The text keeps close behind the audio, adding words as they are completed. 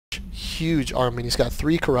huge army. He's got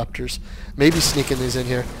 3 corruptors, maybe sneaking these in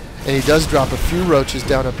here, and he does drop a few roaches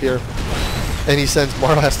down up here. And he sends,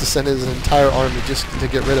 Marrow has to send his entire army just to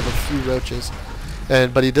get rid of a few roaches.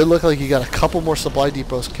 But he did look like he got a couple more supply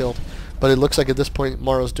depots killed. But it looks like at this point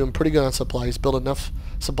Marrow's doing pretty good on supply. He's built enough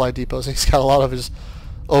supply depots. He's got a lot of his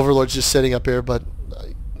overlords just sitting up here, but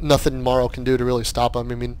nothing Marrow can do to really stop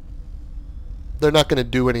him. I mean, they're not going to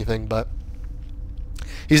do anything, but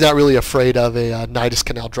he's not really afraid of a Nidus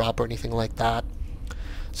Canal drop or anything like that.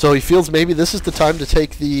 So he feels maybe this is the time to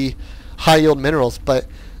take the high yield minerals, but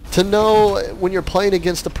to know when you're playing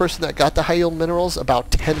against the person that got the high yield minerals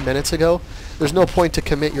about 10 minutes ago, there's no point to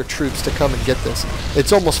commit your troops to come and get this.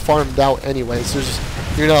 It's almost farmed out anyways.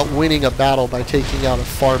 You're not winning a battle by taking out a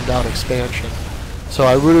farmed out expansion. So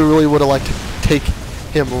I really would have liked to take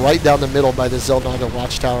him right down the middle by the Zelnaga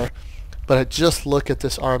Watchtower. But just look at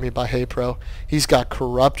this army by Haypr0. He's got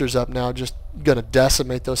corruptors up now, just going to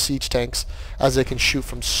decimate those siege tanks as they can shoot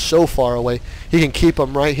from so far away. He can keep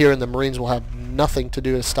them right here, and the Marines will have nothing to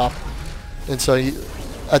do to stop him. And so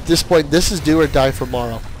at this point, this is do or die for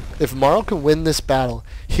Marrow. If Marrow can win this battle,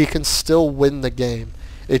 he can still win the game.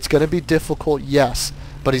 It's going to be difficult, yes,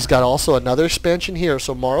 but he's got also another expansion here.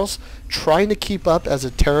 So Marrow's trying to keep up as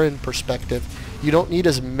a Terran perspective. You don't need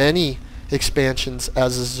as many expansions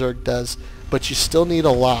as a Zerg does, but you still need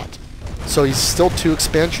a lot. So he's still 2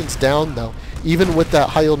 expansions down though, even with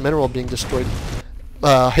that high yield mineral being destroyed.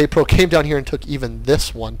 Haypr0 came down here and took even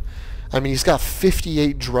this one. I mean, he's got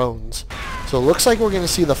 58 drones. So it looks like we're going to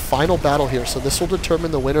see the final battle here. So this will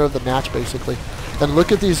determine the winner of the match basically. And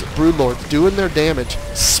look at these broodlords doing their damage,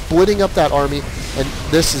 splitting up that army, and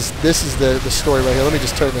this is the story right here. Let me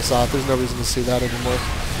just turn this off. There's no reason to see that anymore.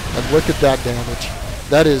 And look at that damage.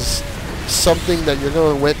 That is something that you're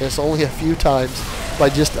going to witness only a few times by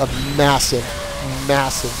just a massive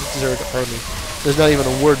Zerg army. There's not even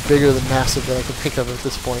a word bigger than massive that I can think of at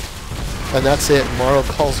this point. And that's it. Marrow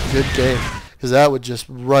calls good game, because that would just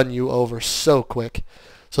run you over so quick.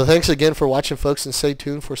 So thanks again for watching, folks, and stay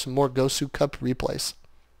tuned for some more Gosu Cup replays.